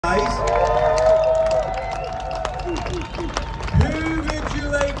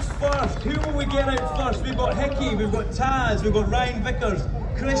Who will we get out first? We've got Hickey, we've got Taz, we've got Ryan Vickers,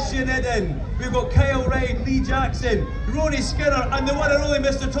 Christian Eden, we've got Kyle Wright, Lee Jackson, Ronnie Skinner, and the one and only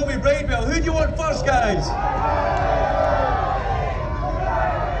Mr. Tommy Bridewell. Who do you want first, guys?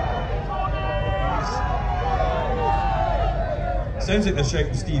 Sounds like they're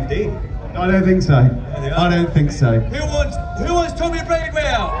shouting Steve Day. I don't think so. I don't think so. Who wants Tommy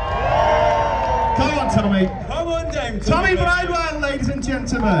Bridewell? Come on, Tommy. Come on down, Tommy Bridewell, ladies and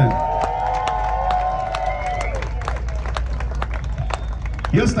gentlemen.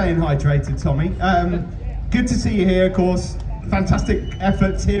 You're staying hydrated, Tommy. Good to see you here, of course. Fantastic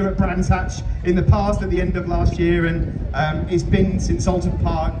efforts here at Brands Hatch in the past, at the end of last year, and it's been since Alton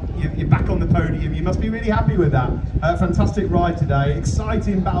Park. You're back on the podium. You must be really happy with that. Fantastic ride today.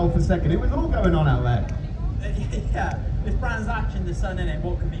 Exciting battle for second. It was all going on out there. Yeah, it's Brands Hatch in the sun, innit?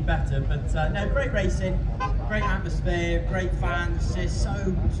 What could be better? But no, great racing, great atmosphere, great fans. Just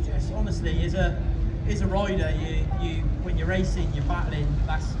honestly, as a rider, you when you're racing, you're battling.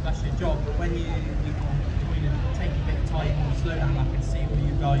 That's your job. But when you take a bit of time and slow down up and see all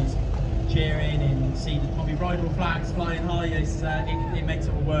you guys cheering and see the Tommy Bridewell flags flying high, it makes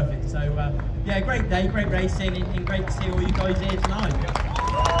it all worth it. So yeah, great day, great racing, and great to see all you guys here tonight.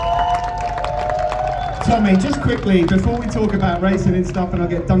 Tommy, just quickly, before we talk about racing and stuff, and I'll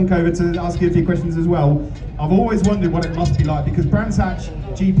get Dunk over to ask you a few questions as well, I've always wondered what it must be like, because Brands Hatch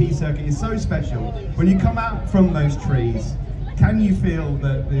GP circuit is so special. When you come out from those trees, can you feel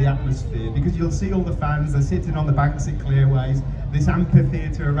the atmosphere? Because you'll see all the fans, they're sitting on the banks at Clearways, this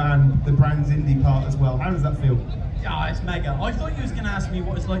amphitheatre around the Brands Indy part as well. How does that feel? Yeah, it's mega. I thought you was going to ask me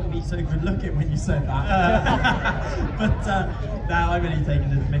what it's like to be so good looking when you said that. But no, I'm really taking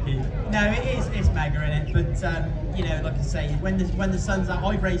the mickey. No, it's mega, innit? But you know, like I say, when the sun's out,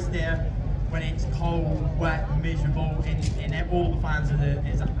 I've raced here when it's cold, wet, miserable, and all the fans are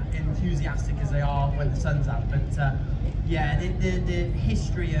as enthusiastic as they are when the sun's out. But yeah, the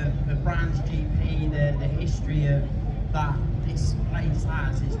history of Brands GP, the history of that this place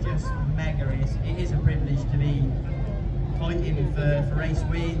has is just mega. It is a privilege to be fighting for race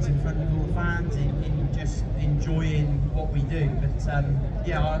wins in front of all the fans and just enjoying what we do. But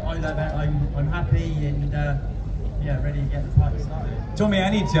yeah, I love it. I'm happy and yeah, ready to get the party started. Tommy, I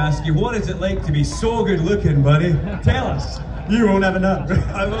need to ask you, what is it like to be so good looking, buddy? Tell us. You will never know.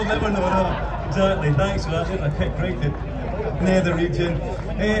 I will never know. No. Exactly. Thanks for that. I kicked right in nether region.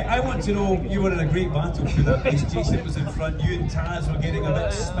 I want to know, you were in a great battle through that race. Jason was in front. You and Taz were getting a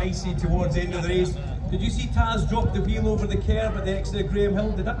bit spicy towards the end of the race. Did you see Taz drop the wheel over the curb at the exit of Graham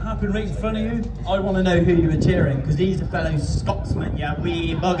Hill? Did that happen right in front of you? I want to know who you were cheering, because he's a fellow Scotsman, yeah,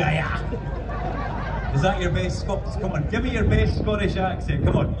 wee bugger, yeah. Is that your best Scots? Come on, give me your best Scottish accent.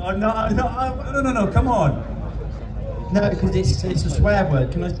 Come on. No, come on. No, because it's a swear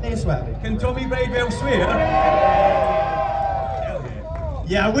word. Can I say a swear word? Can Tommy Bridewell swear? Hell yeah.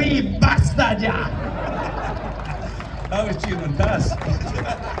 Yeah, wee bastard, yeah. That was cheering on Taz.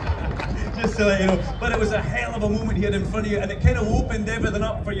 Just to let you know. But it was a hell of a moment here in front of you, and it kind of opened everything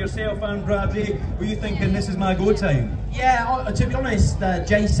up for yourself and Bradley. Were you thinking, this is my go time? Yeah, to be honest,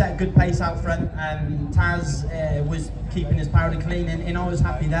 Jay set a good pace out front, and Taz was keeping his powder clean, and I was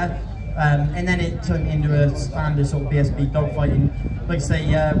happy there. And then it turned into a standard sort of BSB dogfighting. Like I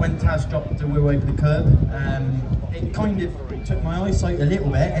say, when Taz dropped the wheel over the curb, it kind of took my eyesight a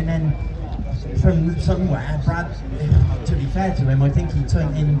little bit, and then from somewhere, Brad, to be fair to him, I think he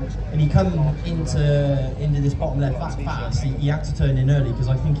turned in, and he come into this bottom left fast. He had to turn in early, because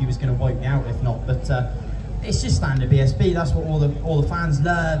I think he was going to wipe me out if not. But it's just standard BSB. That's what all the fans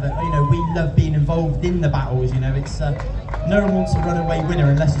love. You know, we love being involved in the battles. You know, it's no one wants a runaway winner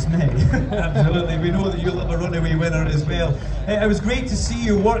unless it's me. Absolutely, we know that you love a runaway winner as well. It was great to see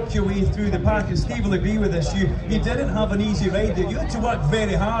you work your way through the pack, and Steve will agree with this. You didn't have an easy ride there. You had to work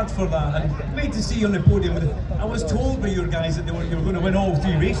very hard for that, and great to see you on the podium. I was told by your guys that you were going to win all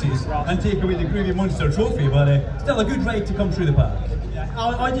 3 races and take away the Groovy Monster trophy, but still a good ride to come through the pack.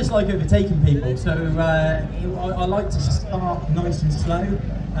 I just like overtaking people, so I like to start nice and slow.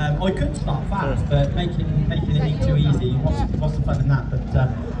 I could start fast, but making it too easy, what's the fun in that?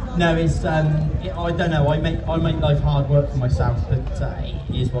 But no, it's I don't know. I make life hard work for myself, but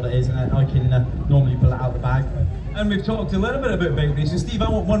it is what it is, and I can normally pull it out the bag. And we've talked a little bit about bike racing. Steve, I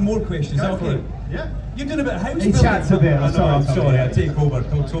want one more question. Is that okay? Yeah. You did a bit of house building. Chats a bit. I'm sorry, I take over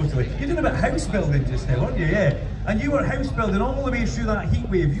totally. You did a bit of house building just now, weren't you? Yeah. And you were house building all the way through that heat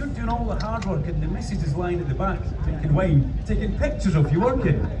wave. You're doing all the hard work, and the missus is lying at the back, drinking wine, taking pictures of you, weren't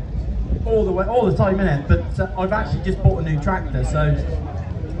you? All the time, innit? But I've actually just bought a new tractor, so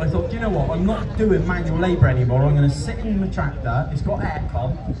I thought, do you know what, I'm not doing manual labour anymore, I'm going to sit in the tractor, it's got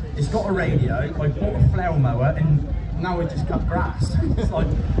aircon, it's got a radio, I bought a flail mower, and now I just cut grass. It's like,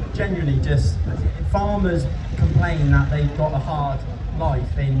 genuinely just, farmers complain that they've got a hard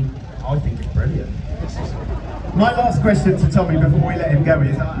life, and I think it's brilliant. My last question to Tommy before we let him go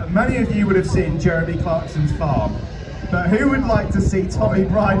is, many of you would have seen Jeremy Clarkson's farm, but who would like to see Tommy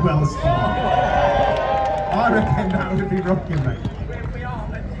Bridewell's farm? I reckon that would be rocking, mate. We are.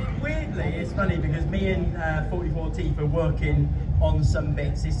 Weirdly, it's funny because me and 44 Teeth are working on some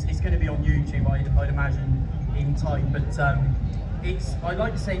bits. It's going to be on YouTube, I'd imagine, in time. But I'd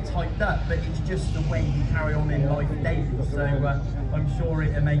like to say it's hyped up, but it's just the way you carry on in life daily. So I'm sure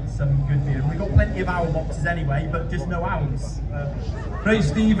it'll make some good videos. We've got plenty of owl boxes anyway, but just no owls. Right,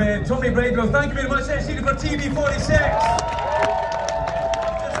 Steve, Tommy Bridewell, thank you very much. That's it for TV46.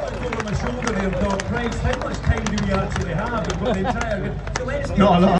 Over my shoulder there, Doc Price. How much time do we actually have? So let's get